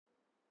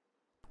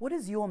What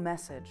is your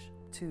message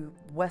to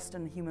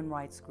Western human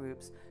rights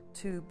groups,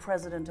 to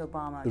President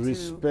Obama,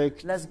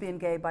 to lesbian,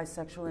 gay,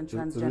 bisexual and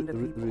transgender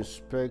people?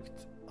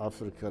 Respect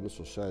African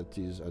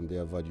societies and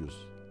their values.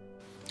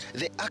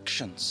 The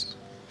actions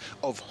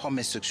of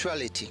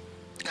homosexuality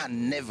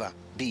can never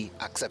be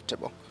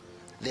acceptable.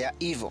 They are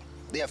evil.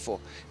 Therefore,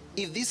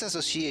 if this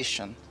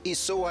association is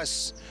so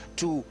as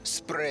to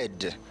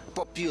spread,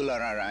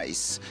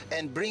 popularize,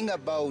 and bring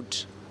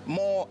about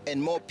more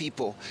and more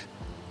people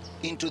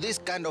into this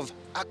kind of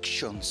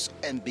actions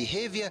and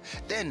behavior,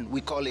 then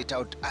we call it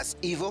out as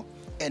evil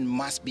and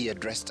must be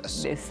addressed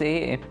as. They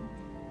say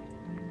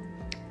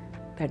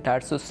that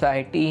our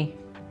society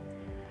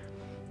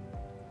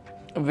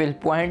will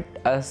point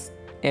us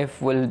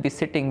if we'll be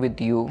sitting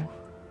with you.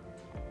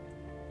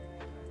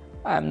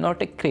 I'm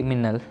not a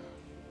criminal.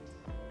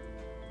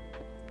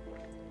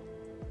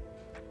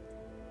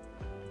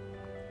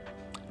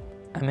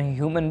 I'm a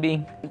human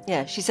being.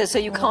 Yeah, she says, so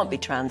you can't be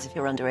trans if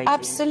you're under 18.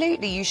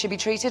 Absolutely, you should be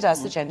treated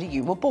as the gender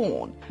you were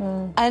born.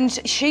 And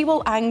she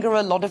will anger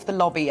a lot of the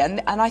lobby,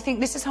 and I think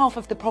this is half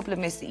of the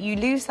problem, is that you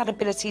lose that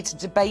ability to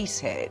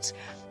debate it.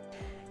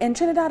 In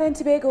Trinidad and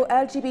Tobago,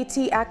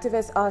 LGBT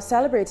activists are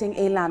celebrating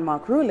a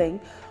landmark ruling,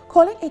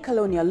 calling a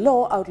colonial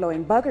law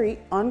outlawing buggery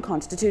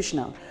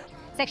unconstitutional.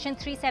 Section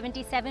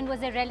 377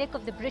 was a relic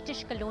of the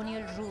British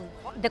colonial rule.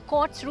 The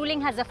court's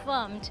ruling has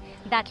affirmed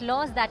that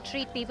laws that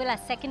treat people as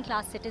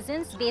second-class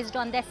citizens based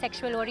on their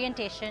sexual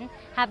orientation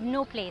have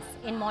no place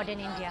in modern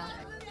India.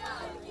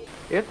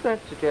 If that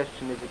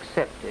suggestion is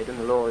accepted and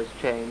the law is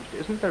changed,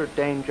 isn't there a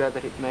danger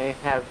that it may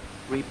have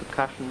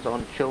repercussions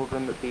on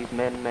children, that these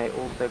men may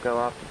also go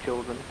after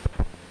children?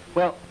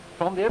 Well,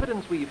 from the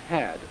evidence we've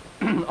had,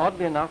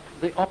 oddly enough,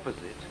 the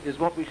opposite is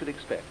what we should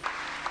expect.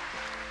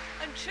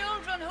 And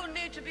children who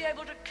need to be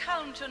able to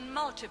count and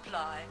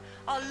multiply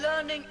are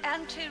learning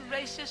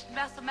anti-racist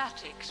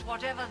mathematics,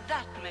 whatever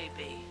that may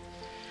be.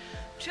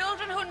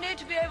 Children who need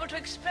to be able to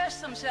express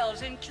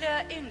themselves in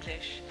clear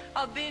English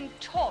are being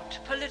taught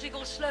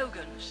political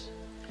slogans.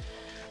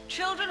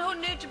 Children who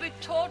need to be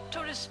taught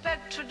to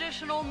respect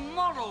traditional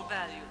moral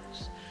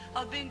values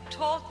are being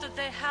taught that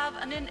they have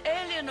an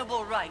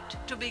inalienable right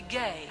to be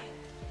gay.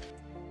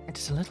 It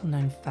is a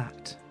little-known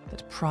fact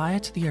that prior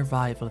to the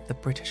arrival of the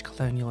British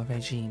colonial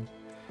regime,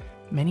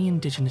 many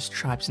indigenous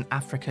tribes in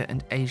Africa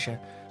and Asia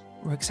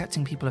were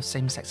accepting people of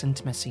same-sex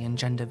intimacy and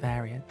gender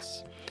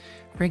variance.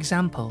 For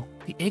example,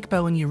 the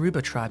Igbo and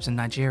Yoruba tribes in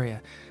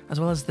Nigeria, as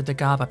well as the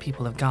Dagaba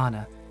people of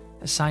Ghana,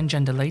 assigned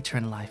gender later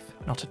in life,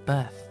 not at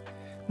birth.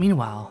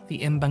 Meanwhile, the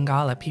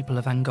Imbangala people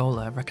of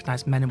Angola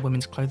recognized men and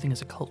women's clothing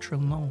as a cultural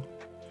norm.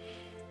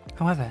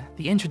 However,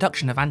 the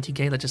introduction of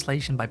anti-gay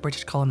legislation by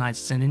British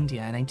colonizers in India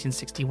in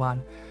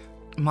 1861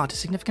 marked a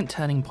significant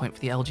turning point for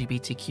the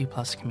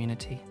LGBTQ+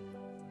 community.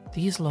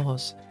 These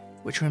laws,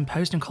 which were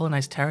imposed in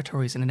colonized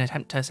territories in an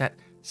attempt to set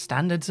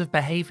standards of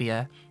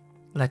behavior,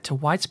 led to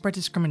widespread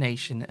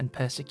discrimination and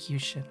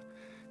persecution,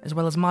 as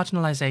well as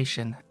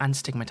marginalization and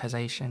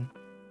stigmatization.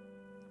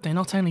 They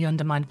not only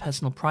undermined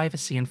personal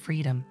privacy and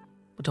freedom,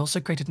 but also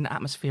created an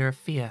atmosphere of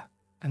fear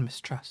and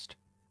mistrust.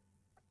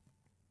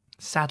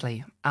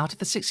 Sadly, out of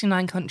the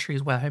 69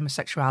 countries where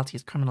homosexuality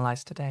is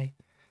criminalized today,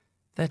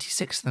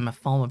 36 of them are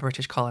former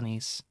British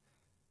colonies.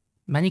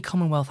 Many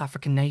Commonwealth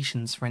African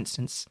nations, for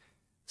instance,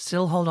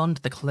 still hold on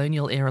to the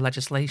colonial-era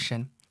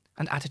legislation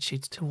and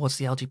attitudes towards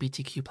the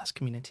LGBTQ+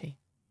 community.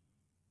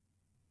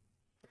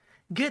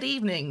 Good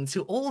evening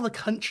to all the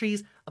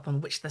countries upon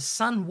which the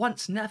sun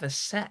once never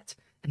set,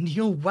 and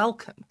you're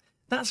welcome.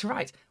 That's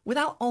right,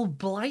 without old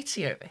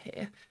Blighty over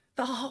here,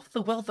 the half of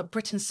the world that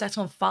Britain set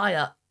on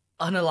fire,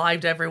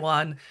 unalived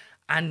everyone,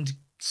 and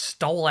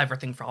stole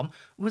everything from,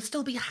 would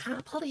still be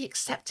happily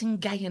accepting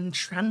gay and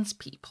trans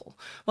people.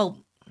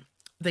 Well,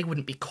 they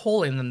wouldn't be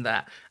calling them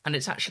that, and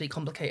it's actually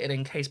complicated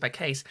in case by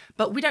case,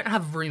 but we don't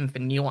have room for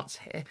nuance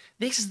here.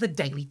 This is the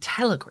Daily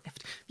Telegraph,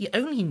 the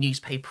only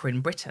newspaper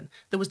in Britain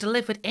that was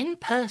delivered in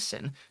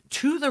person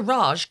to the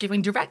Raj,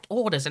 giving direct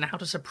orders on how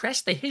to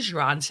suppress the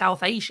Hijra in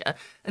South Asia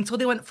until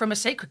they went from a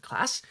sacred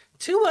class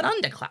to an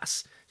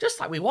underclass, just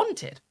like we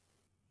wanted.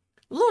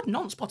 Lord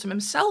Nonspottom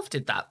himself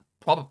did that,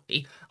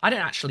 probably. I don't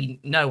actually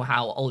know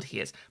how old he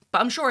is, but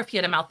I'm sure if he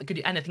had a mouth that could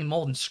do anything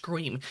more than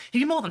scream, he'd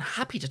be more than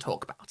happy to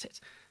talk about it.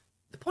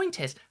 The point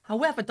is,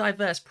 however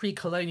diverse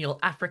pre-colonial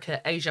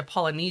Africa, Asia,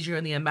 Polynesia,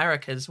 and the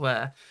Americas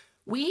were,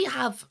 we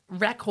have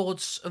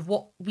records of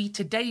what we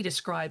today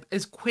describe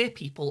as queer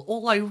people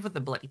all over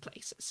the bloody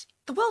places.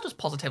 The world was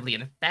positively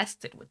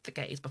infested with the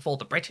gays before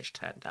the British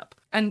turned up.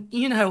 And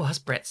you know us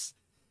Brits,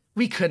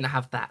 we couldn't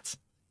have that.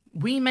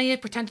 We may have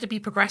pretended to be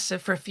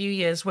progressive for a few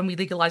years when we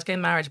legalised gay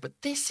marriage, but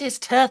this is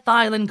Turth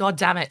Island,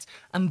 goddammit.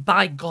 And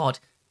by God,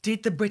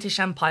 did the British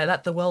Empire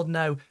let the world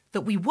know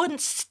that we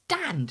wouldn't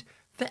stand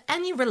for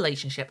any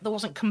relationship that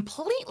wasn't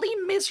completely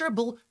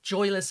miserable,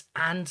 joyless,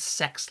 and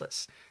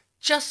sexless.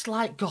 Just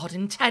like God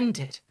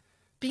intended.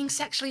 Being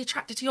sexually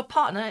attracted to your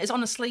partner is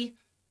honestly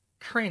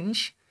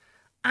cringe.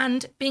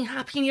 And being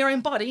happy in your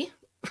own body?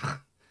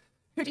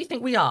 Who do you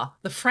think we are?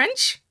 The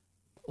French?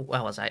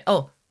 Where was I?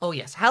 Oh, Oh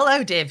yes,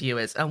 hello dear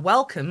viewers, and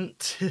welcome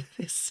to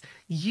this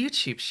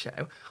YouTube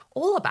show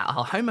all about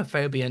how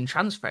homophobia and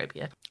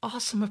transphobia are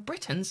some of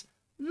Britain's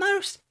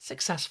most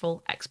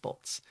successful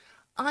exports.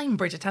 I'm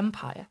Bridget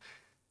Empire,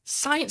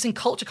 science and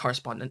culture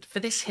correspondent for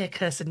this here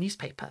cursed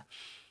newspaper.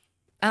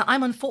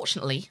 I'm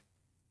unfortunately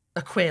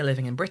a queer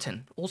living in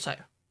Britain also.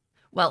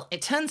 Well,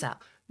 it turns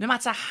out, no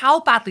matter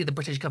how badly the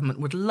British government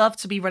would love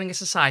to be running a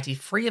society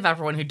free of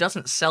everyone who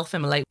doesn't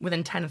self-immolate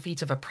within 10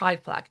 feet of a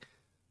pride flag,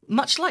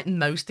 much like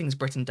most things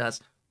Britain does,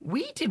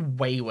 we did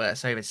way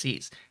worse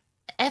overseas.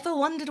 Ever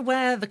wondered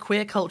where the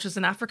queer cultures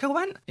in Africa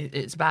went?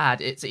 It's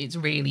bad. It's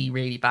really,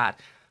 really bad.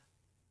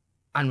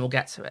 And we'll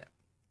get to it.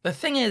 The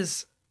thing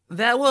is,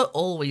 there were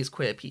always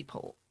queer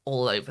people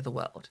all over the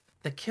world.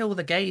 The Kill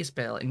the Gays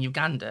bill in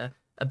Uganda,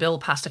 a bill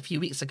passed a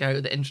few weeks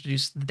ago that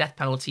introduced the death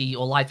penalty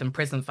or life in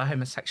prison for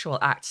homosexual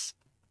acts,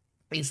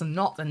 is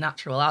not the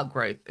natural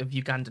outgrowth of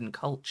Ugandan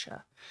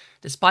culture,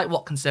 despite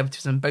what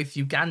conservatives in both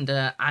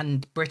Uganda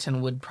and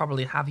Britain would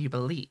probably have you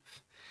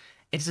believe.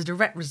 It is a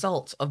direct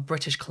result of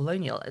British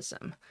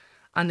colonialism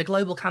and the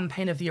global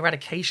campaign of the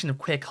eradication of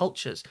queer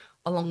cultures,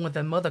 along with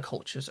their mother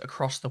cultures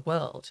across the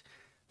world.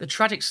 The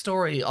tragic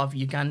story of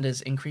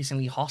Uganda's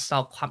increasingly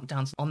hostile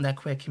clampdowns on their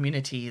queer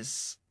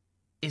communities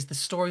is the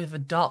story of a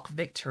dark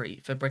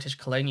victory for British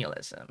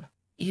colonialism,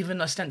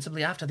 even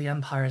ostensibly after the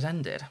empire has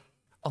ended,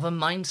 of a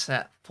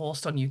mindset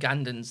forced on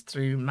Ugandans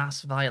through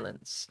mass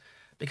violence,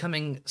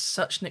 becoming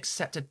such an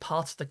accepted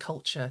part of the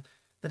culture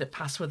that it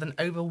passed with an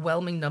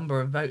overwhelming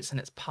number of votes in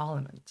its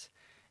parliament.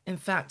 In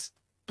fact,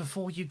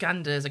 before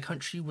Uganda as a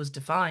country was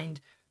defined,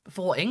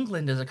 before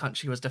England as a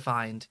country was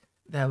defined,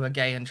 there were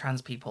gay and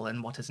trans people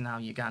in what is now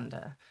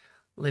Uganda,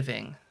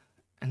 living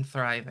and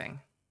thriving.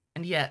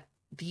 And yet,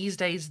 these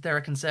days there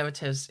are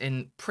conservatives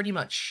in pretty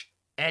much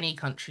any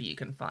country you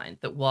can find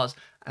that was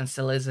and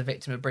still is a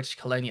victim of British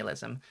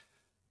colonialism,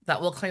 that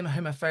will claim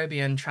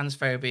homophobia and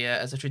transphobia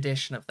as a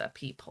tradition of their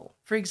people.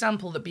 For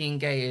example, that being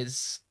gay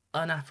is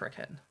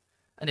un-African,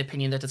 an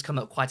opinion that has come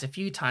up quite a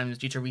few times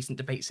due to recent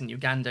debates in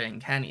Uganda and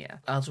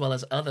Kenya, as well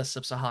as other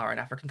sub-Saharan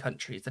African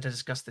countries that have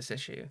discussed this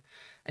issue,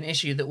 an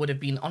issue that would have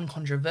been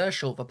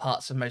uncontroversial for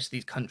parts of most of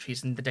these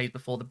countries in the days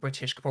before the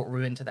British brought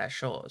ruin to their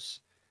shores.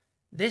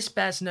 This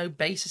bears no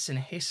basis in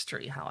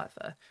history,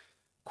 however.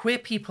 Queer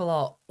people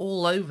are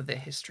all over the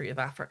history of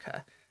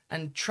Africa,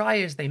 and try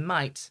as they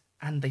might,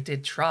 and they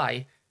did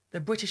try, the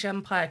British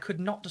Empire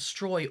could not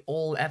destroy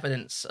all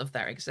evidence of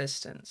their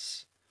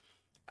existence.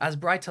 As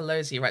Brighter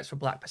Losey writes for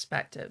Black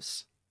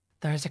Perspectives,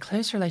 there is a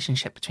close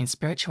relationship between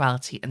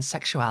spirituality and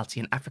sexuality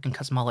in African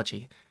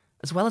cosmology,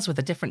 as well as with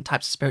the different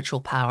types of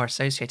spiritual power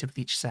associated with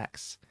each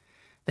sex.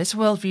 This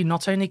worldview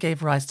not only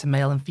gave rise to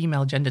male and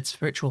female gendered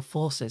spiritual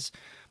forces,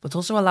 but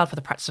also allowed for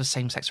the practice of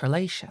same-sex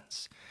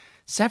relations.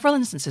 Several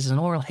instances in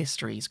oral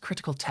histories,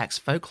 critical texts,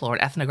 folklore,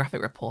 and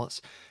ethnographic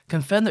reports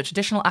confirm that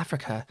traditional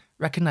Africa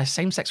recognized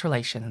same-sex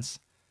relations.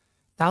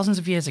 Thousands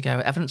of years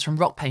ago, evidence from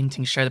rock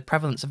paintings show the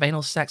prevalence of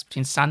anal sex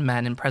between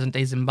Sandmen in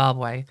present-day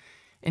Zimbabwe.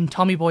 In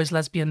Tommy Boy's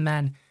Lesbian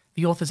Men,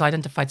 the authors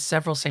identified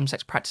several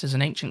same-sex practices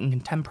in ancient and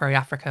contemporary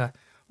Africa,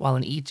 while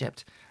in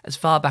Egypt, as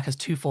far back as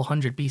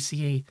 2400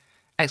 BCE,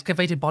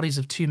 excavated bodies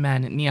of two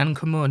men,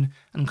 Nyankumun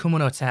and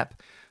Kumunotep,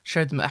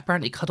 showed them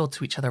apparently cuddled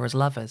to each other as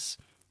lovers.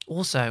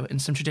 Also, in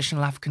some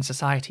traditional African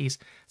societies,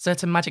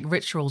 certain magic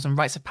rituals and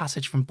rites of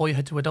passage from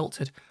boyhood to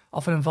adulthood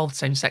often involved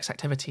same-sex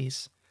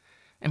activities.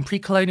 In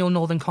pre-colonial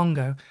northern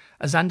Congo,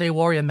 Azande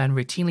warrior men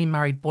routinely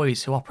married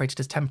boys who operated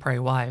as temporary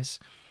wives.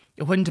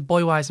 According to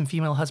boy wives and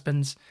female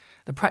husbands,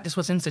 the practice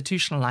was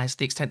institutionalized to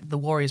the extent that the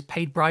warriors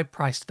paid bride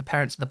price to the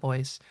parents of the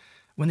boys.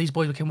 When these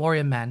boys became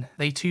warrior men,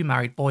 they too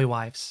married boy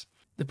wives.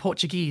 The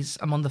Portuguese,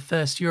 among the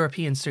first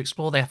Europeans to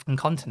explore the African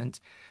continent,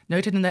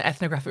 noted in their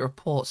ethnographic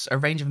reports a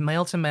range of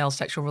male-to-male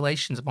sexual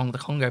relations among the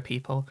Congo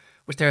people,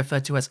 which they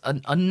referred to as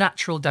an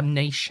unnatural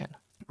damnation.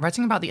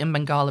 Writing about the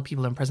Mbangala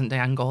people in present-day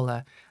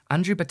Angola,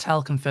 Andrew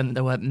Battelle confirmed that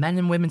there were men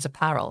in women's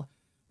apparel,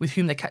 with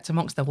whom they kept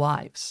amongst their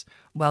wives,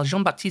 while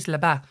Jean-Baptiste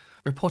Lebas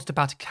reported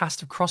about a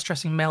caste of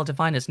cross-dressing male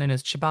diviners known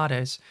as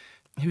Chibados,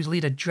 whose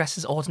leader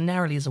dresses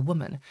ordinarily as a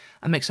woman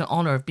and makes an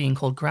honour of being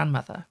called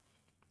grandmother.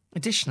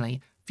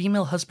 Additionally,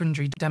 female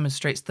husbandry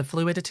demonstrates the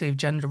fluidity of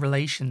gender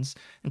relations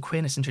and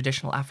queerness in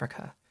traditional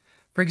Africa.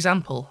 For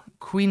example,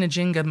 Queen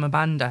Ajinga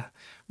Mbanda,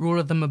 ruler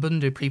of the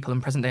Mabundu people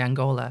in present-day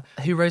Angola,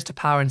 who rose to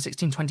power in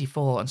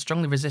 1624 and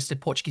strongly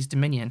resisted Portuguese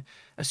dominion,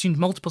 assumed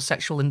multiple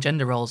sexual and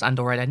gender roles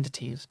and/or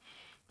identities.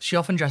 She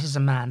often dressed as a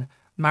man,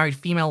 married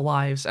female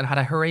wives, and had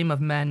a harem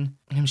of men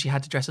whom she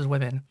had to dress as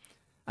women.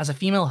 As a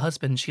female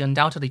husband, she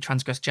undoubtedly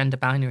transgressed gender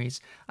binaries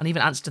and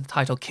even answered to the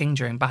title king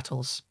during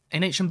battles.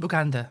 In ancient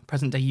Buganda,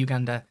 present-day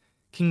Uganda,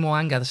 King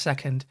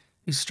Mwanga II,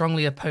 who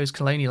strongly opposed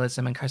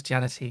colonialism and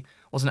Christianity,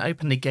 was an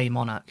openly gay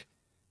monarch.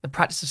 The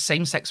practice of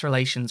same-sex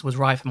relations was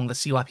rife among the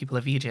Siwa people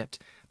of Egypt,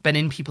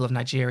 Benin people of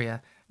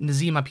Nigeria,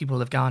 Nzima people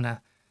of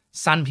Ghana,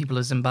 San people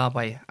of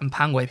Zimbabwe, and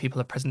Pangwe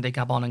people of present-day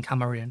Gabon and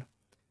Cameroon.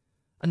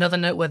 Another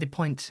noteworthy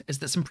point is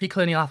that some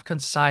pre-colonial African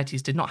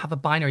societies did not have a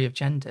binary of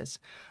genders.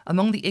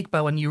 Among the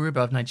Igbo and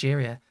Yoruba of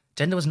Nigeria,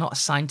 Gender was not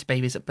assigned to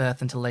babies at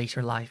birth until later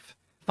in life.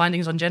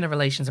 Findings on gender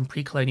relations in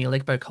pre-colonial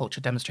Igbo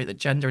culture demonstrate that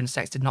gender and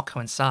sex did not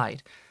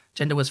coincide.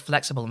 Gender was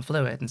flexible and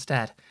fluid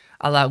instead,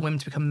 allowing women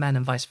to become men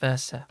and vice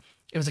versa.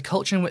 It was a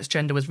culture in which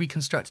gender was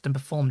reconstructed and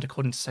performed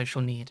according to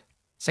social need.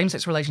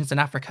 Same-sex relations in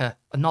Africa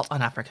are not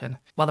un-African.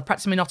 While the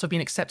practice may not have been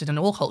accepted in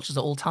all cultures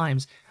at all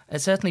times, it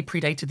certainly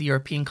predated the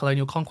European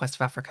colonial conquest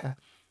of Africa.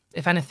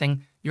 If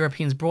anything,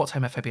 Europeans brought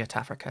homophobia to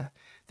Africa.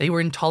 They were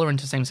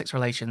intolerant of same-sex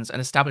relations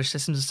and established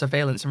systems of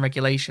surveillance and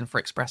regulation for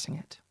expressing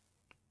it.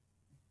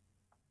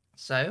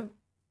 So,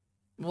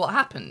 what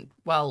happened?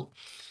 Well,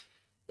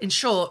 in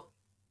short,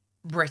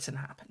 Britain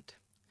happened.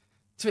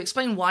 To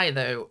explain why,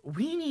 though,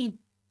 we need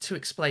to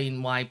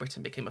explain why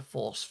Britain became a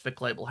force for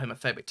global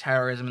homophobic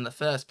terrorism in the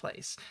first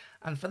place.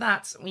 And for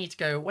that, we need to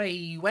go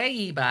way,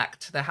 way back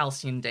to the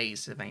halcyon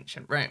days of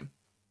ancient Rome.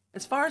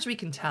 As far as we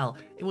can tell,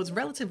 it was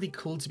relatively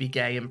cool to be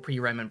gay in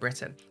pre-Roman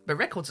Britain, but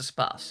records are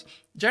sparse.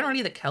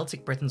 Generally, the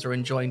Celtic Britons were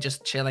enjoying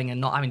just chilling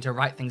and not having to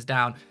write things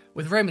down,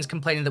 with Romans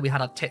complaining that we had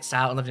our tits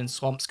out and lived in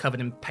swamps covered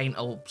in paint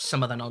or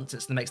some other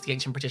nonsense that makes the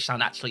ancient British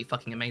sound actually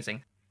fucking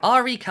amazing.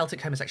 R.E. Celtic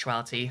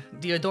homosexuality,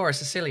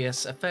 Diodorus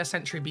Siculus, a 1st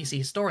century BC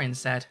historian,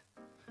 said,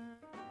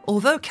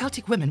 "Although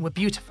Celtic women were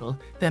beautiful,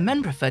 their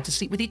men preferred to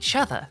sleep with each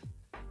other."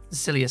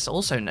 Siculus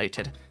also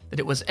noted that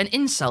it was an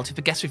insult if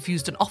a guest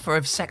refused an offer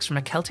of sex from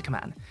a Celtic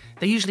man.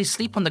 They usually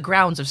sleep on the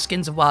grounds of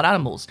skins of wild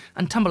animals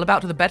and tumble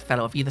about with a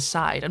bedfellow of either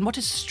side, and what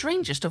is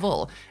strangest of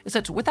all is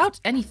that without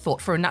any thought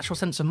for a natural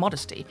sense of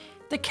modesty,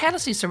 they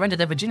carelessly surrender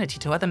their virginity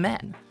to other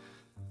men.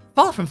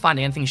 Far from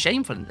finding anything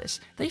shameful in this,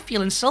 they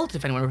feel insulted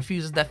if anyone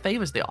refuses their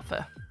favours they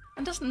offer.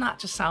 And doesn't that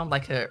just sound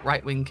like a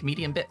right-wing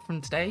comedian bit from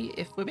today,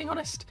 if we're being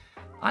honest?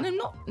 And I'm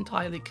not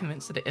entirely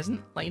convinced that it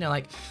isn't.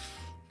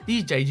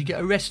 These days you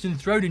get arrested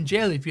and thrown in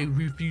jail if you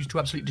refuse to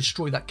absolutely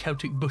destroy that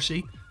Celtic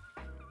bussy.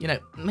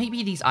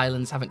 Maybe these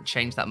islands haven't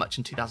changed that much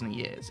in 2,000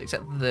 years,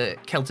 except the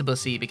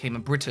Celtibussy became a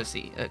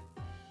Britussy.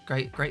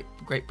 Great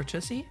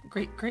Britussy?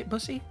 Great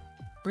Bussy?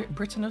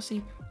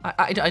 Britanussy?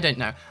 I don't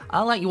know.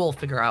 I'll let you all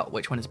figure out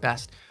which one is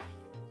best.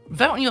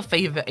 Vote on your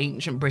favourite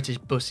ancient British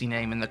bussy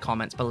name in the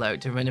comments below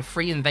to win a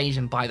free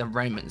invasion by the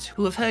Romans,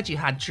 who have heard you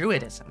had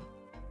Druidism,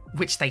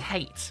 which they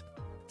hate.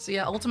 So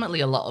yeah,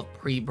 ultimately a lot of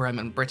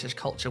pre-Roman British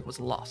culture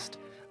was lost,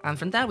 and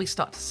from there we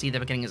start to see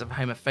the beginnings of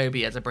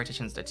homophobia as a British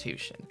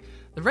institution.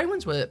 The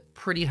Romans were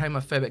pretty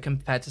homophobic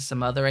compared to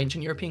some other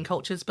ancient European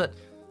cultures, but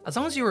as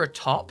long as you were a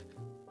top,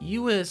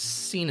 you were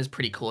seen as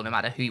pretty cool no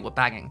matter who you were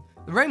banging.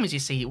 The Romans, you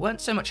see,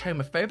 weren't so much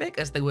homophobic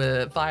as they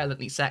were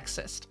violently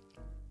sexist,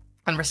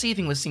 and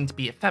receiving was seen to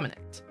be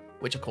effeminate,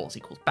 which of course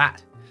equals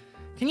bad.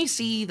 Can you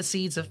see the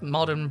seeds of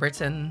modern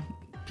Britain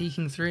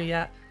peeking through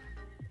yet?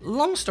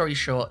 Long story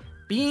short,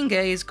 being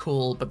gay is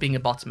cool, but being a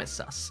bottom is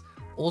sus.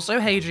 Also,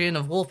 Hadrian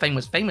of war fame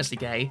was famously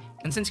gay,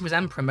 and since he was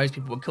emperor, most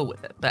people were cool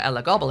with it, but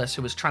Elagabalus,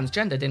 who was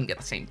transgender, didn't get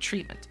the same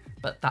treatment,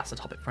 but that's a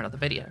topic for another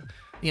video.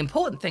 The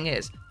important thing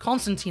is,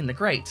 Constantine the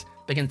Great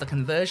begins the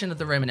conversion of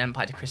the Roman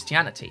Empire to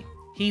Christianity.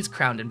 He's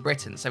crowned in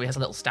Britain, so he has a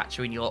little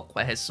statue in York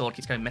where his sword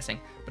keeps going missing.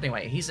 But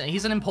anyway, he's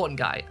an important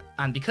guy,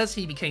 and because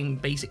he became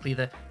basically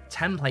the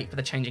template for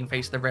the changing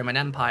face of the Roman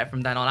Empire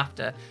from then on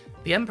after,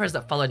 the emperors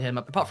that followed him,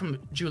 apart from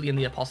Julian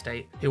the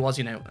Apostate, who was,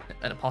 an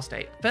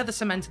apostate, further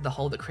cemented the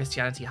hold that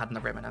Christianity had in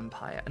the Roman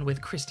Empire, and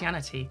with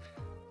Christianity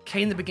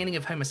came the beginning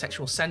of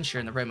homosexual censure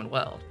in the Roman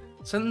world,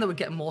 something that would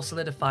get more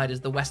solidified as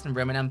the Western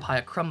Roman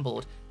Empire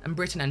crumbled and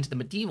Britain entered the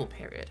medieval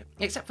period,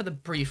 except for the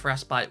brief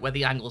respite where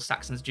the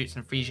Anglo-Saxons, Jutes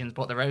and Frisians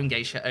brought their own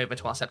gay shit over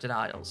to our sceptred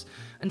isles,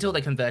 until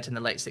they converted in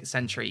the late 6th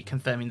century,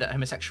 confirming that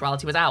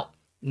homosexuality was out.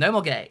 No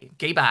more gay.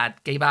 Gay bad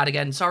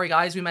again. Sorry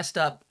guys, we messed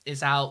up.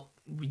 It's out.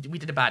 We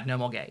did a bad, no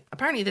more gay.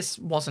 Apparently this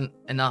wasn't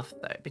enough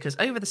though, because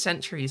over the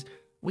centuries,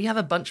 we have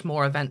a bunch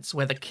more events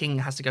where the king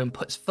has to go and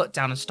put his foot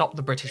down and stop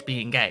the British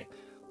being gay.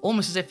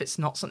 Almost as if it's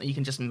not something you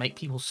can just make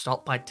people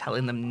stop by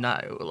telling them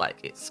no, like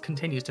it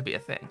continues to be a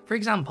thing. For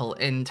example,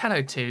 in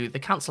 1002, the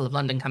Council of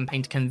London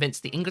campaigned to convince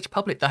the English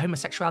public that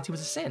homosexuality was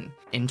a sin.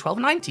 In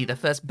 1290, the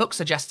first book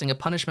suggesting a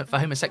punishment for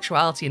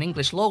homosexuality in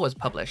English law was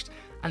published,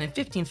 and in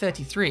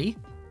 1533,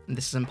 and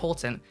this is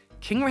important,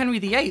 King Henry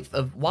VIII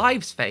of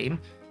wives' fame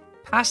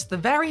passed the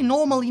very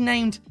normally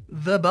named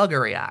the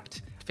Buggery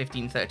Act,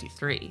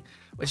 1533,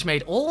 which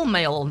made all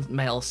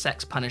male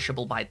sex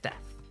punishable by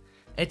death.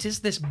 It is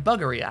this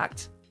Buggery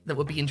Act that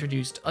would be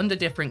introduced under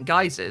different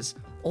guises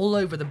all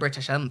over the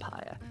British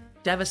Empire,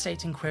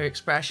 devastating queer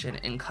expression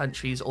in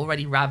countries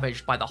already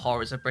ravaged by the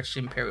horrors of British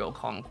imperial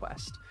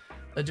conquest,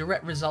 a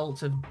direct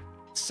result of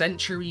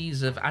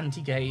centuries of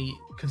anti-gay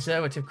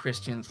conservative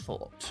Christian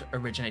thought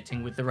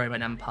originating with the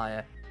Roman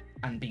Empire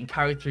and being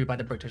carried through by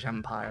the British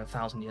Empire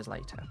 1,000 years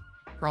later.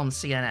 From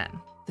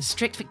CNN. The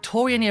strict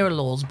Victorian-era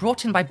laws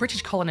brought in by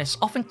British colonists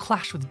often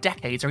clashed with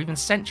decades or even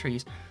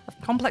centuries of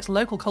complex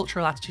local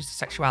cultural attitudes to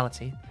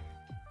sexuality.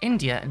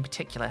 India, in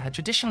particular, had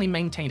traditionally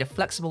maintained a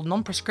flexible,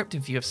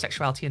 non-prescriptive view of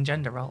sexuality and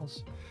gender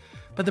roles.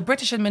 But the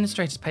British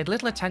administrators paid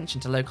little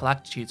attention to local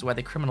attitudes where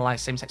they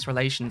criminalised same-sex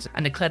relations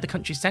and declared the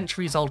country's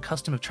centuries-old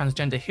custom of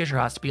transgender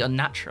hijras to be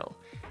unnatural.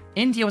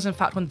 India was in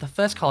fact one of the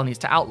first colonies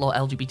to outlaw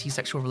LGBT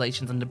sexual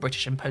relations under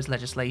British imposed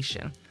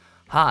legislation.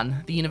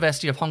 Han, the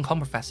University of Hong Kong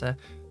professor,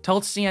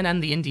 told CNN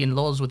the Indian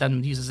laws were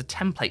then used as a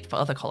template for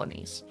other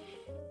colonies.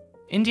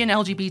 Indian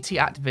LGBT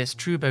activist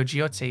Dhruvo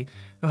Jyoti,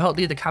 who helped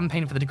lead the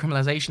campaign for the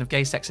decriminalisation of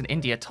gay sex in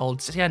India, told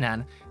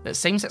CNN that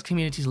same-sex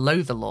communities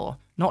loathe the law,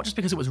 not just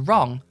because it was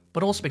wrong,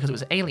 but also because it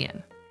was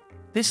alien.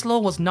 This law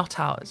was not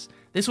ours.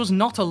 This was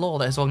not a law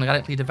that has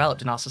organically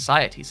developed in our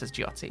society, says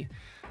Jyoti.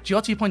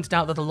 Jyoti pointed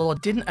out that the law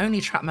didn't only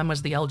trap members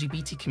of the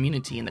LGBT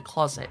community in the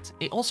closet,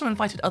 it also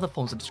invited other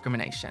forms of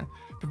discrimination,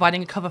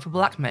 providing a cover for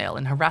blackmail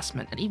and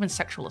harassment and even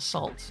sexual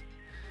assault.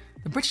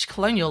 The British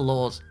colonial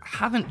laws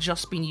haven't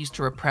just been used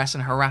to repress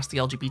and harass the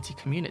LGBT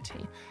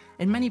community.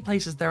 In many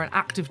places, they're an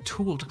active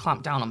tool to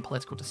clamp down on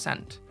political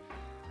dissent.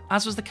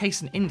 As was the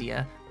case in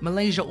India,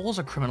 Malaysia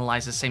also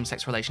criminalises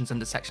same-sex relations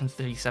under Section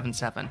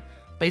 377,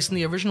 based on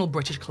the original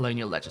British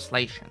colonial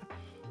legislation.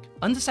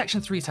 Under Section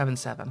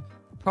 377,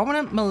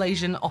 prominent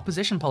Malaysian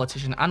opposition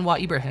politician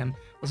Anwar Ibrahim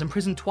was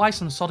imprisoned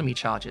twice on sodomy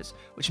charges,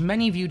 which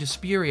many viewed as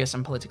spurious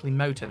and politically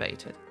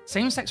motivated.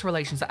 Same-sex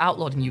relations are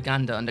outlawed in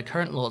Uganda under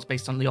current laws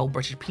based on the old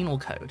British Penal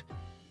Code.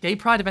 Gay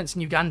pride events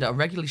in Uganda are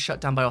regularly shut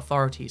down by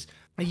authorities.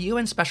 A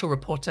UN special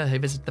rapporteur who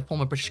visited the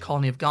former British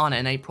colony of Ghana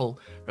in April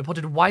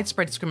reported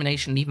widespread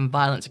discrimination and even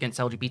violence against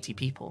LGBT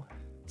people.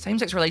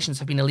 Same-sex relations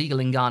have been illegal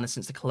in Ghana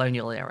since the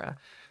colonial era.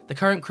 The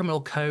current criminal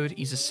code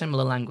uses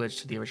similar language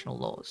to the original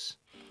laws.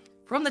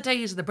 From the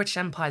days of the British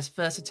Empire's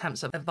first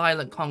attempts at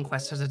violent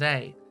conquest to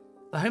today,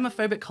 the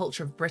homophobic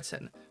culture of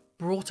Britain,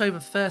 brought over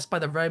first by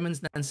the Romans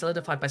and then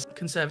solidified by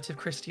conservative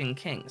Christian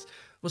kings,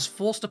 was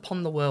forced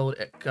upon the world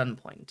at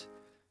gunpoint.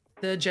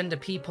 Third-gender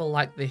people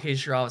like the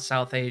Hijra of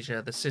South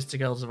Asia, the Sister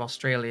Girls of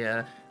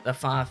Australia, the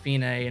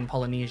Fa'afine in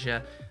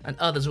Polynesia, and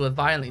others were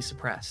violently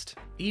suppressed,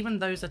 even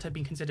those that had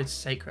been considered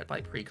sacred by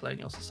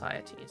pre-colonial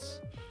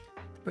societies.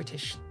 The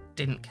British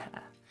didn't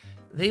care.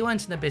 They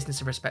weren't in the business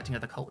of respecting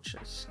other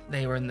cultures.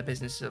 They were in the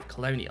business of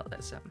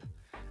colonialism.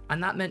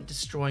 And that meant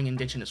destroying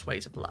indigenous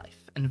ways of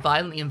life, and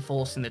violently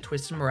enforcing the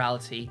twisted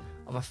morality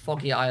of a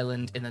foggy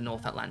island in the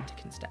North Atlantic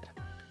instead.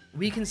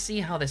 We can see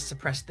how this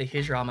suppressed the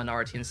Hijra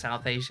minority in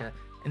South Asia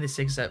in this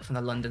excerpt from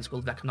the London School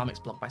of Economics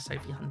blog by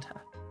Sophie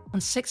Hunter. On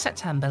 6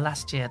 September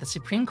last year, the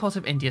Supreme Court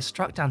of India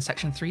struck down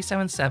Section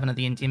 377 of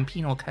the Indian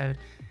Penal Code,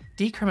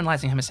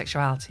 decriminalising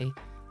homosexuality.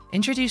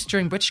 Introduced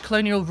during British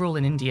colonial rule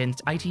in India in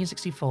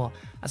 1864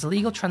 as a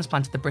legal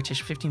transplant of the British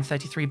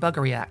 1533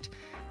 Buggery Act,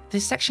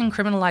 this section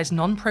criminalised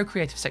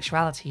non-procreative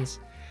sexualities.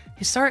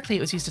 Historically, it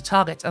was used to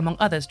target, among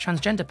others,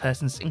 transgender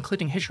persons,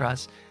 including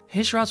Hijras.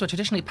 Hijras were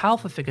traditionally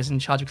powerful figures in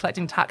charge of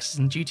collecting taxes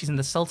and duties in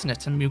the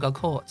Sultanate and Mughal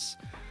courts.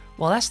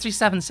 While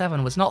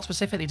S377 was not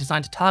specifically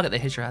designed to target the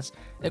Hijras,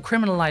 it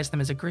criminalised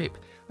them as a group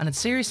and had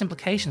serious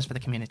implications for the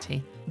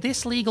community.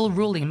 This legal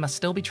ruling must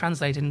still be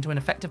translated into an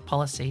effective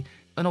policy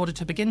in order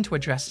to begin to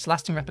address its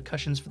lasting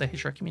repercussions for the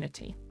Hijra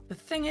community. The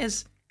thing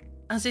is,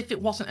 as if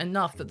it wasn't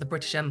enough that the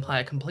British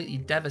Empire completely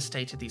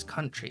devastated these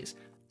countries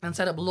and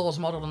set up laws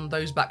modelled on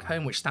those back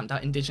home which stamped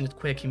out indigenous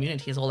queer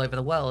communities all over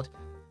the world,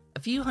 a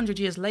few hundred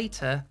years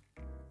later,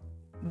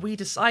 we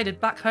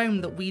decided back home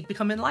that we'd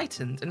become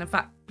enlightened, and in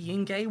fact,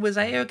 being gay was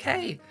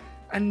a-okay.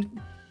 And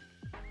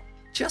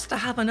just to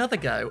have another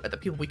go at the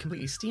people we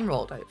completely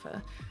steamrolled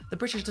over, the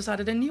British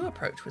decided a new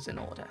approach was in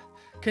order,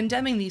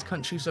 condemning these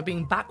countries for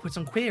being backwards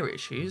on queer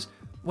issues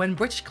when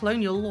British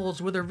colonial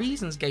laws were the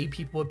reasons gay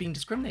people were being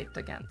discriminated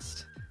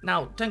against.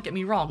 Now, don't get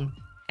me wrong,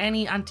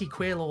 any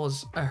anti-queer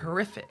laws are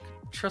horrific.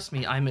 Trust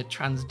me, I'm a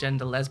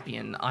transgender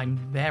lesbian, I'm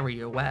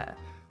very aware.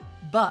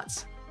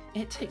 But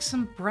it takes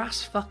some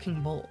brass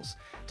fucking balls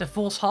to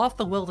force half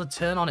the world to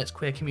turn on its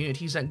queer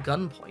communities at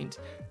gunpoint,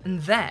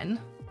 and then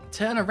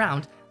turn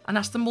around and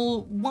ask them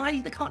all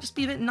why they can't just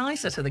be a bit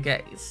nicer to the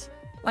gays.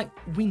 Like,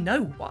 we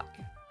know why.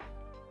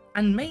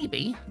 And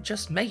maybe,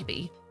 just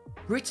maybe,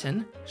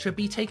 Britain should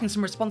be taking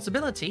some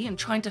responsibility and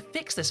trying to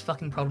fix this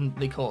fucking problem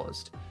they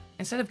caused,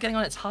 instead of getting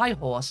on its high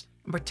horse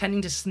and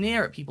pretending to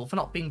sneer at people for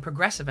not being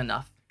progressive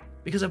enough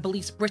because of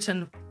beliefs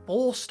Britain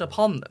forced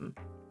upon them.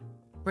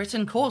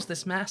 Britain caused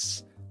this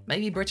mess.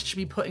 Maybe Britain should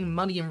be putting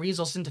money and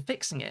resources into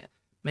fixing it.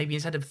 Maybe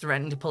instead of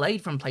threatening to pull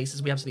aid from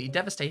places we absolutely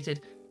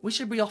devastated, we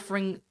should be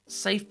offering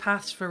safe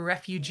paths for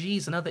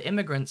refugees and other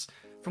immigrants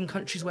from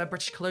countries where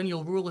British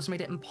colonial rule has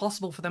made it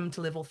impossible for them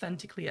to live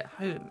authentically at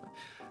home.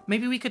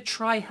 Maybe we could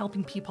try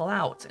helping people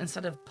out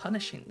instead of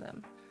punishing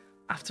them.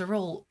 After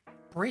all,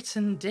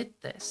 Britain did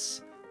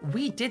this.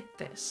 We did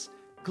this.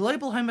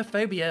 Global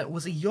homophobia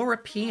was a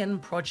European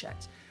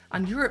project,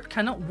 and Europe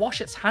cannot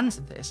wash its hands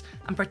of this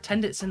and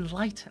pretend it's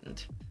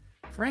enlightened.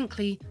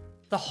 Frankly,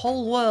 the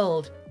whole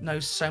world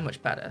knows so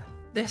much better.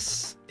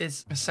 This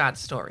is a sad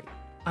story,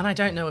 and I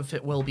don't know if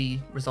it will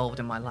be resolved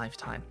in my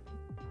lifetime.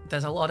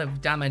 There's a lot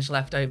of damage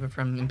left over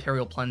from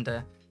imperial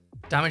plunder,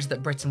 damage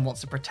that Britain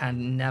wants to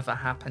pretend never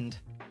happened,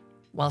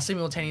 while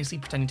simultaneously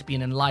pretending to be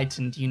an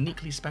enlightened,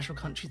 uniquely special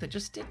country that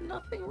just did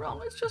nothing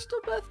wrong, it's just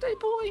a birthday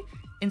boy.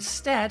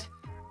 Instead,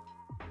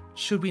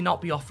 should we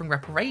not be offering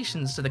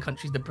reparations to the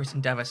countries that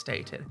Britain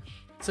devastated?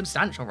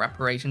 Substantial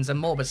reparations and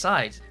more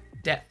besides.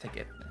 debt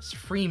forgiveness,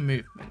 free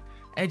movement,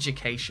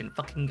 education,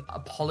 fucking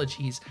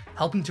apologies,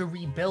 helping to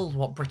rebuild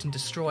what Britain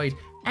destroyed,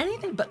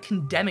 anything but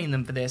condemning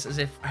them for this as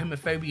if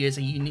homophobia is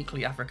a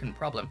uniquely African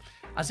problem,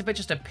 as if it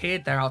just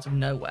appeared there out of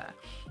nowhere,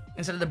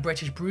 instead of the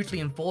British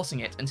brutally enforcing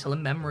it until a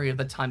memory of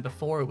the time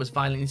before it was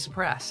violently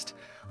suppressed.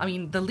 I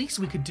mean, the least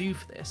we could do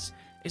for this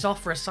is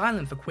offer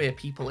asylum for queer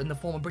people in the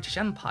former British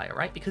Empire,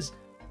 right? Because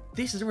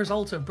this is a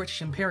result of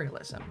British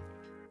imperialism.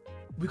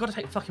 We've got to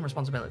take fucking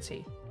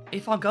responsibility.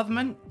 If our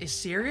government is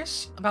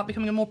serious about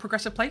becoming a more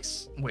progressive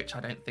place, which I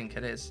don't think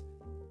it is,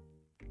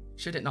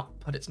 should it not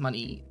put its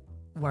money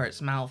where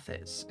its mouth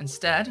is?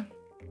 Instead,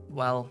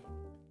 well,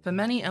 for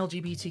many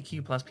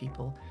LGBTQ+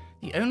 people,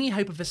 the only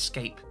hope of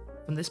escape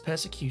from this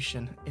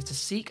persecution is to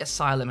seek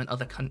asylum in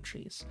other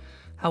countries.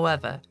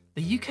 However,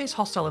 the UK's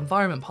hostile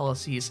environment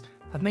policies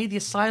have made the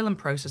asylum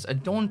process a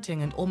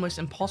daunting and almost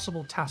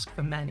impossible task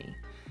for many.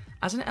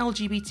 As an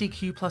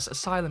LGBTQ+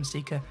 asylum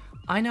seeker,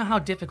 I know how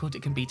difficult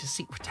it can be to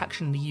seek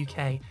protection in the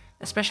UK,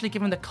 especially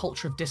given the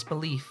culture of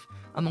disbelief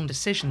among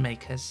decision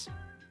makers.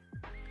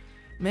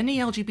 Many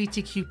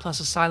LGBTQ+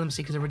 asylum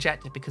seekers are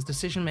rejected because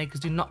decision makers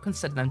do not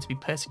consider them to be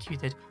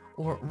persecuted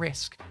or at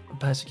risk of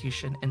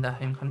persecution in their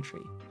home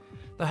country.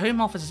 The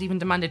Home Office has even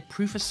demanded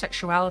proof of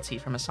sexuality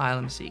from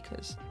asylum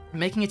seekers,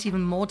 making it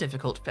even more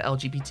difficult for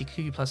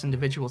LGBTQ+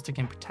 individuals to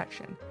gain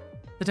protection.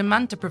 The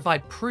demand to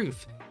provide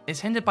proof is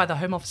hindered by the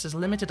Home Office's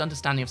limited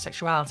understanding of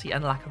sexuality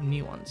and lack of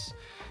nuance.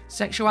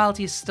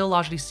 Sexuality is still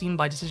largely seen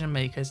by decision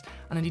makers,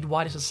 and indeed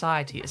wider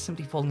society, as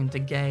simply falling into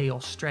gay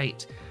or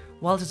straight.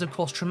 While it is of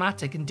course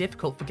traumatic and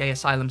difficult for gay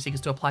asylum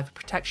seekers to apply for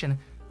protection,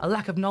 a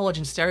lack of knowledge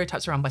and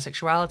stereotypes around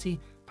bisexuality,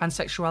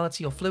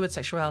 pansexuality or fluid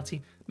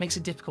sexuality makes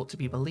it difficult to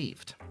be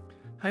believed.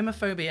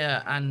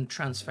 Homophobia and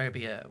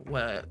transphobia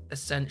were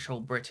essential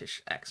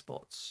British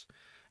exports,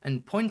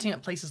 and pointing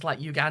at places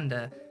like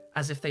Uganda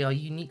as if they are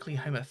uniquely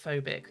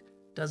homophobic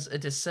does a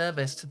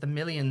disservice to the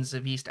millions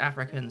of East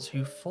Africans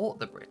who fought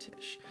the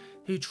British,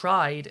 who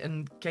tried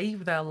and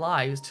gave their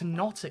lives to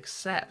not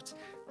accept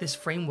this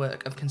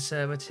framework of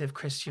conservative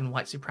Christian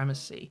white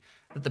supremacy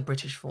that the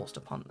British forced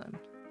upon them.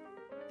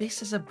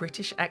 This is a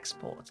British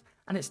export,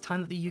 and it's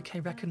time that the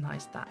UK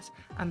recognised that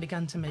and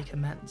began to make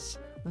amends,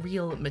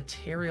 real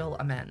material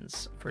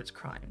amends for its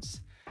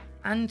crimes.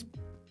 And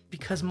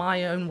because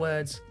my own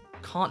words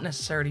can't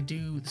necessarily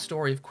do the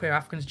story of queer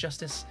Africans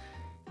justice,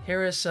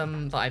 here are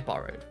some that I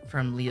borrowed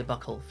from Leah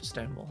Buckle for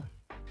Stonewall.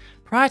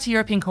 Prior to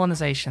European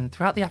colonisation,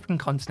 throughout the African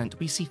continent,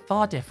 we see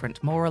far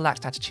different, more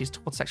relaxed attitudes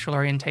towards sexual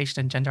orientation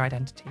and gender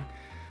identity.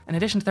 In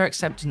addition to their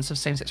acceptance of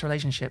same-sex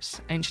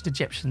relationships, ancient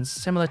Egyptians,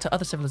 similar to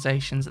other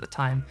civilizations at the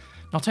time,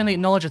 not only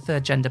acknowledge a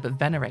third gender but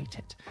venerate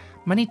it.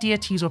 Many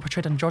deities were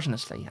portrayed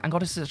androgynously, and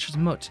goddesses such as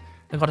Mut,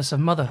 the goddess of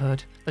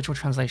motherhood, literal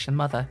translation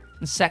mother,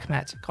 and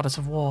Sekhmet, goddess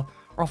of war,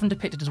 are often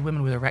depicted as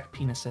women with erect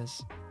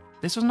penises.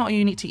 This was not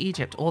unique to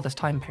Egypt or this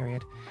time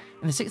period.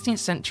 In the 16th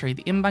century,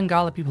 the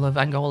Imbangala people of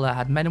Angola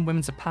had men and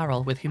women's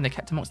apparel with whom they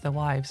kept amongst their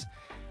wives.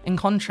 In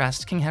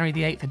contrast, King Henry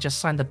VIII had just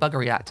signed the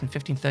Buggery Act in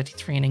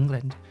 1533 in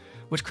England,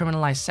 which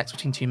criminalised sex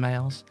between two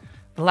males.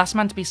 The last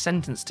man to be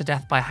sentenced to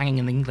death by hanging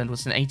in England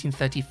was in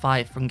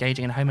 1835 for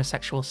engaging in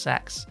homosexual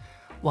sex,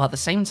 while at the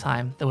same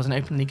time there was an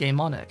openly gay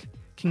monarch,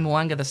 King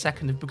Mwanga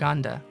II of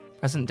Buganda,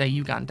 present-day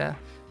Uganda,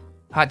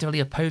 who actively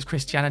opposed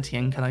Christianity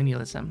and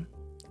colonialism.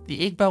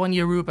 The Igbo and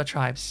Yoruba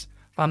tribes,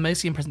 found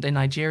mostly in present-day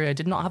Nigeria,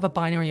 did not have a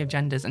binary of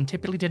genders and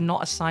typically did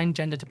not assign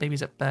gender to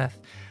babies at birth,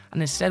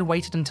 and instead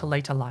waited until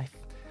later life.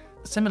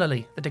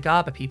 Similarly, the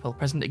Dagaba people,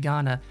 present at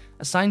Ghana,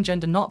 assigned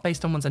gender not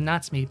based on one's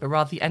anatomy, but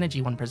rather the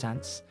energy one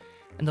presents.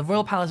 In the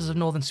royal palaces of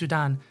northern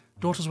Sudan,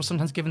 daughters were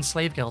sometimes given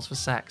slave girls for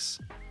sex.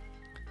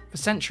 For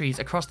centuries,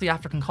 across the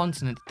African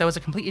continent, there was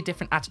a completely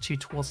different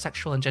attitude towards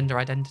sexual and gender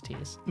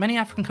identities. Many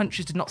African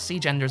countries did not see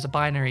gender as a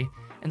binary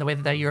in the way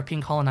that their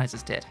European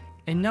colonizers did.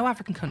 In no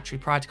African country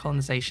prior to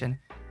colonization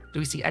do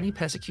we see any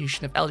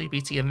persecution of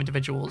LGBT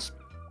individuals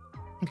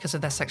because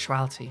of their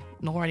sexuality,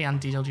 nor any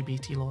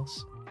anti-LGBT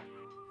laws.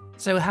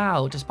 So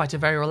how, despite a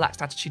very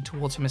relaxed attitude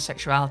towards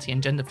homosexuality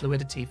and gender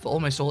fluidity for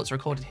almost all its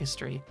recorded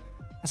history,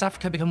 has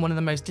Africa become one of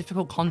the most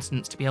difficult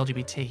continents to be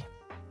LGBT?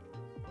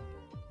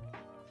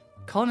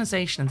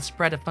 Colonization and the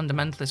spread of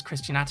fundamentalist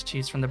Christian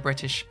attitudes from the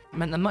British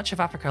meant that much of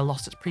Africa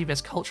lost its previous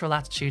cultural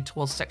attitude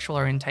towards sexual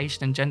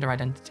orientation and gender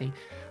identity,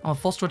 and were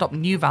forced to adopt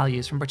new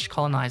values from British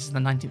colonizers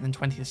in the 19th and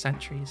 20th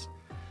centuries.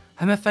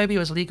 Homophobia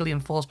was legally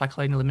enforced by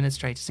colonial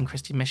administrators and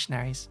Christian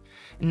missionaries.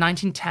 In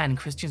 1910,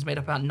 Christians made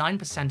up about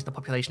 9% of the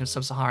population of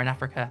sub-Saharan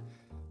Africa.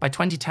 By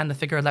 2010, the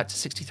figure leapt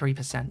to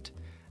 63%.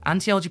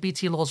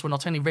 Anti-LGBT laws were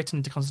not only written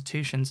into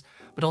constitutions,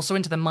 but also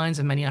into the minds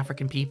of many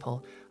African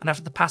people, and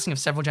after the passing of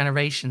several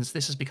generations,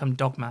 this has become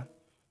dogma.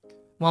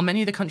 While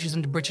many of the countries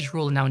under British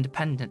rule are now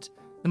independent,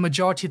 the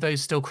majority of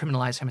those still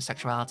criminalise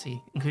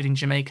homosexuality, including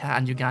Jamaica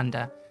and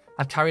Uganda,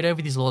 have carried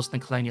over these laws in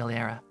the colonial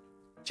era.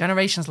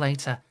 Generations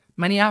later,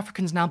 many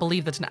Africans now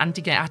believe that an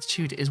anti-gay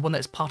attitude is one that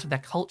is part of their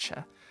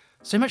culture,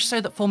 so much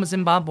so that former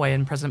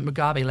Zimbabwean President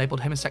Mugabe labelled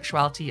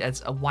homosexuality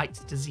as a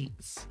white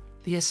disease.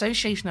 The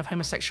association of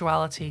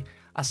homosexuality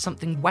as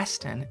something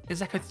Western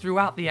is echoed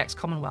throughout the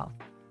ex-Commonwealth,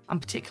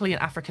 and particularly in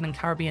African and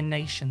Caribbean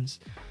nations.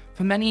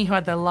 For many who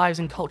had their lives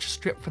and culture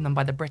stripped from them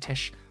by the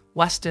British,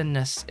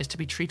 Westernness is to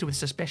be treated with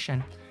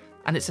suspicion,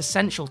 and it's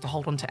essential to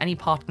hold on to any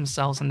part of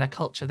themselves and their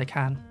culture they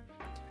can.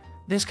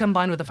 This,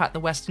 combined with the fact that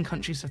Western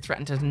countries have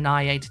threatened to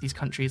deny aid to these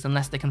countries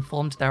unless they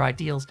conform to their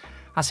ideals,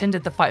 has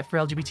hindered the fight for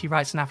LGBT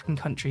rights in African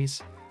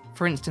countries.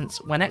 For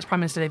instance, when ex-Prime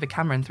Minister David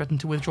Cameron threatened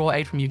to withdraw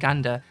aid from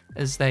Uganda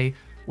as they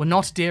were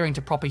not adhering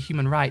to proper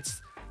human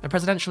rights, the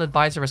presidential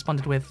advisor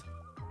responded with,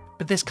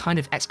 "But this kind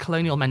of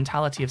ex-colonial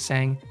mentality of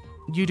saying,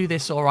 you do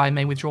this or I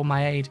may withdraw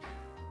my aid,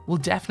 will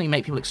definitely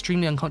make people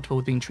extremely uncomfortable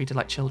with being treated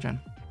like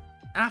children."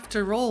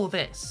 After all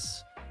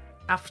this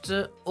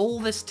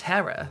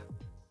terror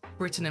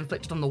Britain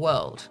inflicted on the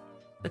world,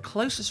 the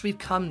closest we've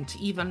come to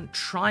even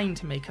trying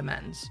to make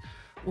amends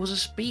was a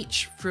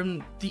speech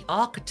from the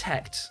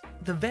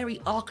very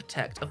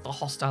architect of the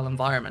hostile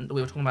environment that we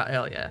were talking about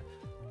earlier,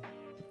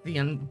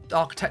 the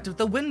architect of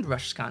the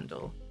Windrush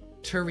scandal,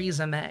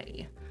 Theresa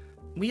May.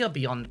 We are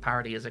beyond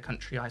parody as a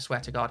country, I swear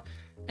to God.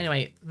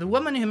 Anyway, the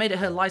woman who made it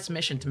her life's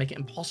mission to make it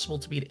impossible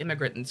to be an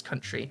immigrant in this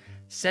country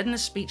said in a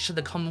speech to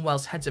the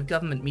Commonwealth's heads of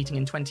government meeting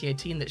in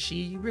 2018 that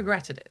she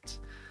regretted it.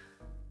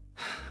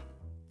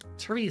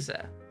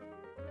 Theresa,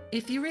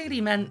 if you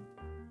really meant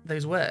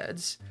those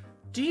words,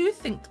 do you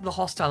think the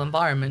hostile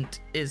environment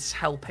is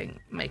helping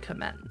make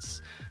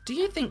amends? Do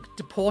you think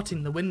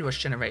deporting the Windrush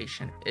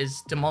generation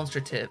is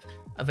demonstrative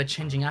of a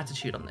changing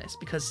attitude on this?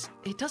 Because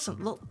it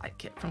doesn't look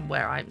like it from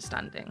where I'm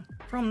standing,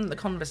 from the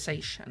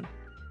conversation.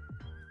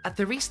 At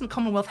the recent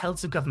Commonwealth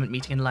Heads of Government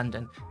meeting in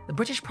London, the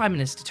British Prime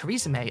Minister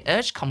Theresa May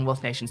urged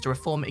Commonwealth nations to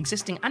reform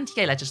existing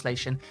anti-gay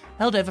legislation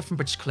held over from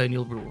British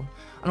colonial rule,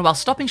 and while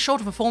stopping short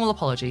of a formal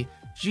apology,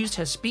 she used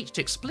her speech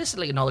to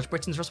explicitly acknowledge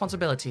Britain's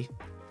responsibility.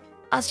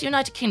 "As the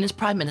United Kingdom's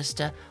Prime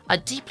Minister, I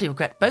deeply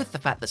regret both the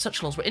fact that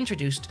such laws were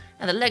introduced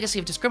and the legacy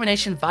of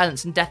discrimination,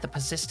 violence and death that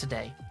persists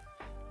today."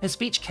 Her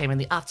speech came in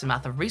the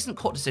aftermath of a recent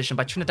court decision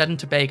by Trinidad and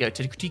Tobago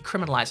to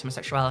decriminalise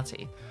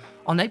homosexuality.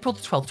 On April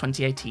 12,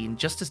 2018,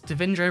 Justice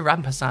Devendra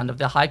Rampasand of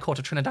the High Court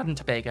of Trinidad and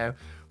Tobago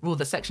ruled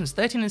that Sections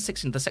 13 and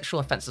 16 of the Sexual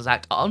Offences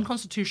Act are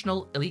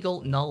unconstitutional,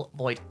 illegal, null,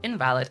 void,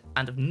 invalid,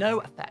 and of no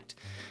effect,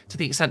 to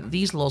the extent that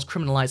these laws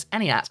criminalise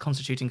any act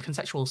constituting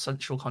consensual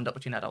sexual conduct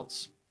between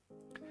adults.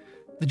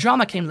 The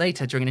drama came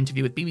later during an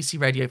interview with BBC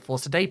Radio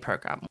 4's Today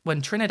programme,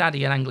 when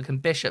Trinidadian Anglican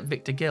Bishop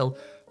Victor Gill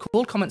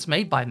called comments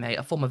made by May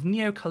a form of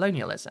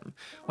neo-colonialism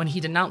when he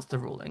denounced the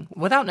ruling,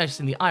 without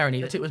noticing the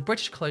irony that it was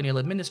British colonial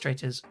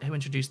administrators who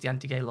introduced the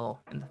anti-gay law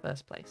in the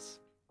first place.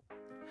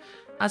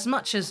 As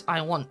much as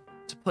I want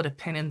to put a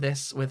pin in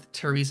this with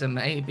Theresa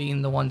May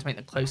being the one to make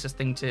the closest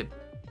thing to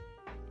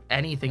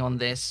anything on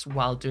this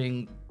while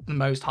doing the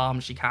most harm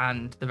she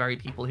can to the very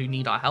people who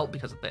need our help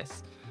because of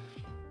this,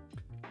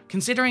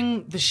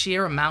 considering the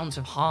sheer amount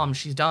of harm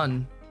she's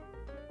done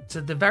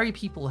to the very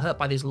people hurt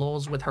by these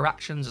laws with her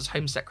actions as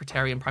Home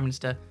Secretary and Prime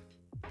Minister,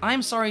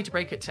 I'm sorry to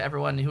break it to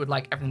everyone who would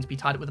like everything to be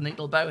tied up with a neat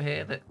little bow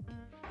here, that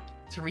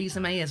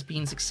Theresa May has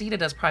been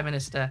succeeded as Prime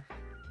Minister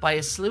by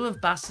a slew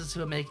of bastards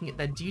who are making it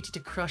their duty to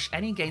crush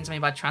any gains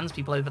made by trans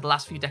people over the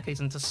last few decades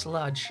into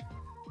sludge.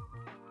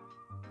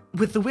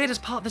 With the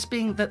weirdest part of this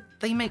being that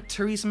they make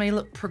Theresa May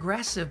look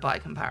progressive by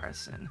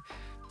comparison.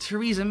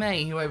 Theresa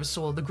May, who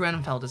oversaw the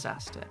Grenfell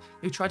disaster,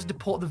 who tried to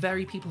deport the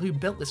very people who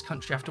built this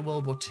country after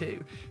World War II,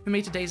 who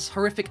made today's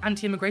horrific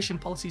anti-immigration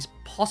policies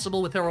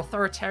possible with her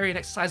authoritarian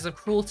exercise of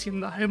cruelty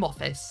in the Home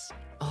Office.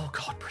 Oh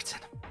God,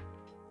 Britain.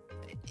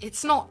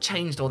 It's not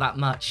changed all that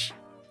much.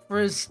 For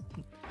as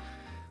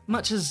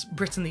much as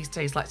Britain these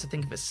days likes to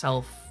think of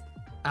itself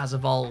as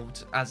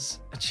evolved, as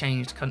a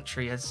changed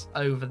country, as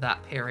over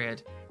that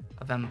period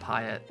of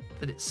empire,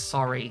 that it's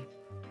sorry.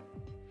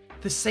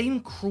 The same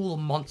cruel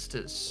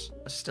monsters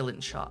are still in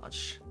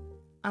charge.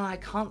 And I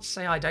can't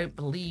say I don't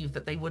believe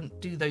that they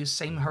wouldn't do those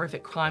same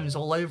horrific crimes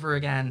all over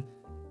again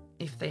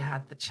if they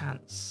had the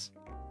chance.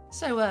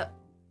 So,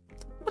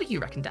 what do you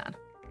reckon, Dan?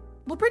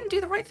 Will Britain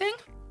do the right thing?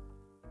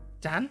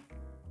 Dan?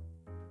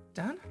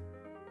 Dan?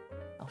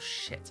 Oh,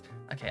 shit.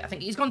 Okay, I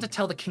think he's gone to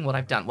tell the king what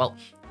I've done. Well,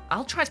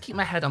 I'll try to keep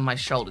my head on my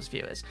shoulders,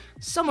 viewers.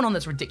 Someone on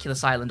this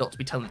ridiculous island ought to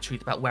be telling the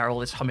truth about where all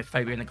this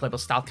homophobia in the global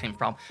south came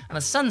from, and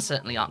the Sun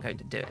certainly aren't going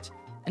to do it.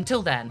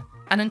 Until then,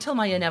 and until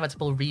my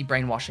inevitable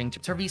re-brainwashing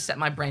to reset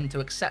my brain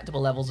to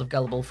acceptable levels of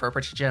gullible for a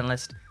British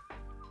journalist,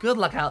 good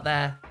luck out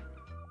there.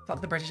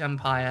 Fuck the British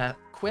Empire,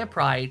 queer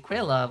pride,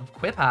 queer love,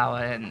 queer power,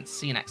 and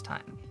see you next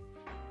time.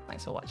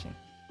 Thanks for watching.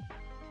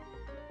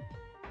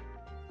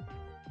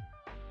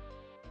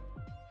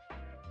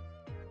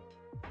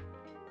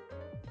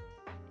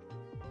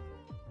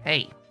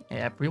 Hey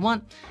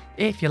everyone,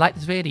 if you like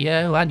this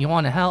video and you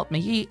want to help me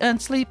eat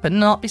and sleep and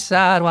not be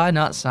sad, why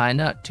not sign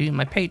up to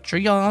my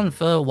Patreon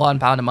for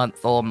 £1 a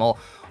month or more,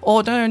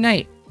 or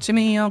donate to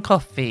me on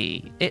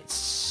Coffee.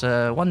 It's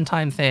a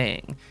one-time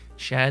thing.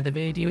 Share the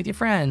video with your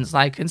friends,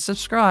 like and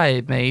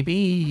subscribe,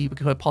 maybe,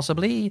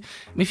 possibly.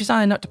 If you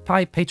sign up to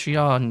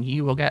Patreon,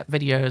 you will get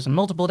videos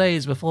multiple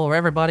days before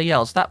everybody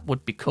else. That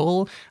would be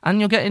cool. And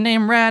you'll get your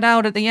name read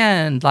out at the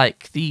end,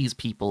 like these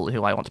people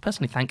who I want to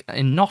personally thank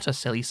in not a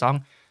silly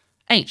song.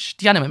 H,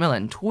 Deanna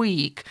McMillan,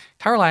 Tweak,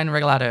 Caroline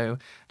Regalado,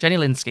 Jenny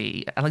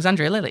Linsky,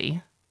 Alexandria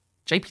Lilly,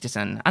 Jay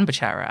Peterson, Anne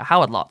Bachera,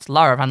 Howard Lott,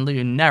 Lara Van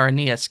Loon, Nera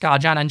Nia,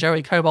 Scarjan, and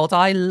Joey Cobalt.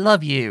 I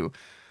love you.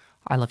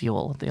 I love you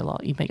all a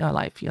lot. You make my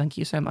life. Thank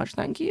you so much.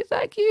 Thank you.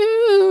 Thank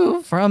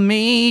you. From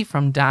me,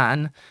 from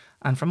Dan,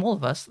 and from all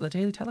of us at the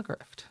Daily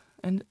Telegraph.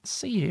 And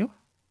see you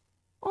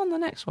on the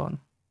next one.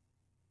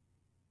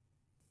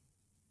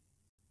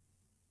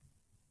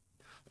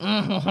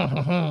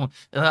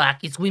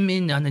 It's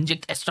women, on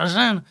inject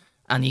estrogen,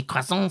 and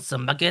croissants,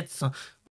 baguettes.